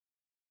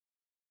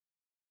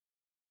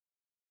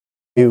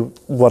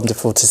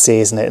Wonderful to see,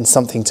 isn't it? And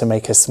something to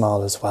make us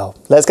smile as well.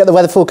 Let's get the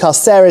weather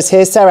forecast. Sarah's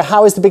here. Sarah,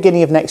 how is the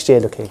beginning of next year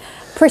looking?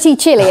 Pretty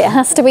chilly, it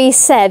has to be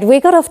said. We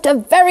got off to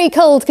very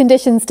cold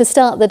conditions to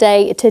start the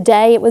day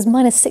today. It was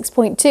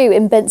 -6.2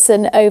 in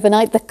Benson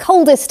overnight, the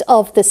coldest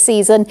of the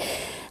season.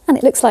 And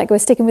it looks like we're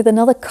sticking with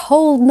another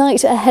cold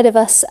night ahead of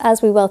us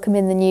as we welcome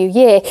in the new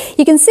year.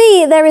 You can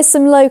see there is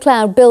some low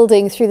cloud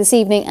building through this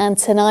evening and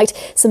tonight.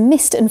 Some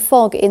mist and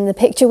fog in the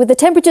picture, with the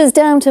temperatures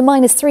down to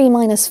 -3,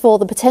 -4,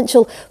 the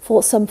potential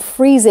for some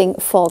freezing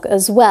fog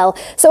as well.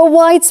 So a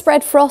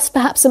widespread frost,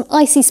 perhaps some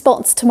icy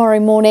spots tomorrow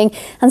morning.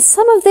 And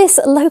some of this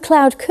low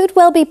cloud could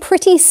well be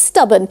pretty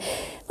stubborn.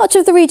 Much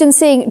of the region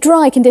seeing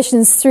dry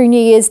conditions through New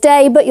Year's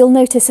Day, but you'll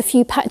notice a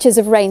few patches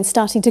of rain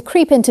starting to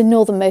creep into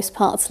northernmost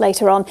parts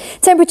later on.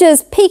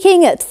 Temperatures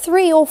peaking at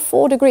 3 or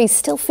 4 degrees,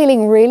 still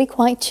feeling really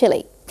quite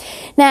chilly.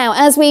 Now,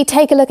 as we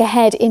take a look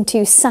ahead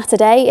into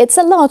Saturday, it's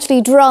a largely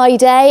dry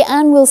day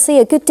and we'll see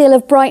a good deal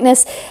of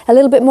brightness, a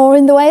little bit more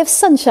in the way of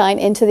sunshine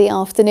into the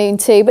afternoon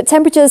too, but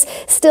temperatures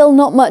still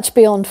not much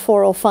beyond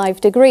 4 or 5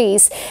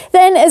 degrees.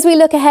 Then as we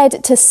look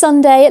ahead to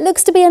Sunday, it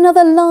looks to be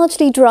another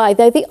largely dry,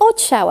 though the odd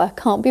shower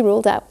can't be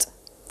ruled out.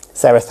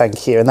 Sarah,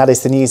 thank you. And that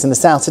is the news in the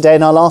South today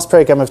in our last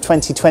programme of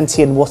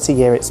 2020, and what a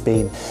year it's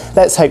been.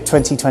 Let's hope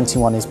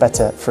 2021 is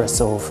better for us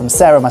all. From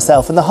Sarah,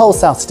 myself and the whole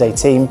South Today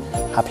team,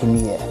 Happy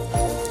New Year.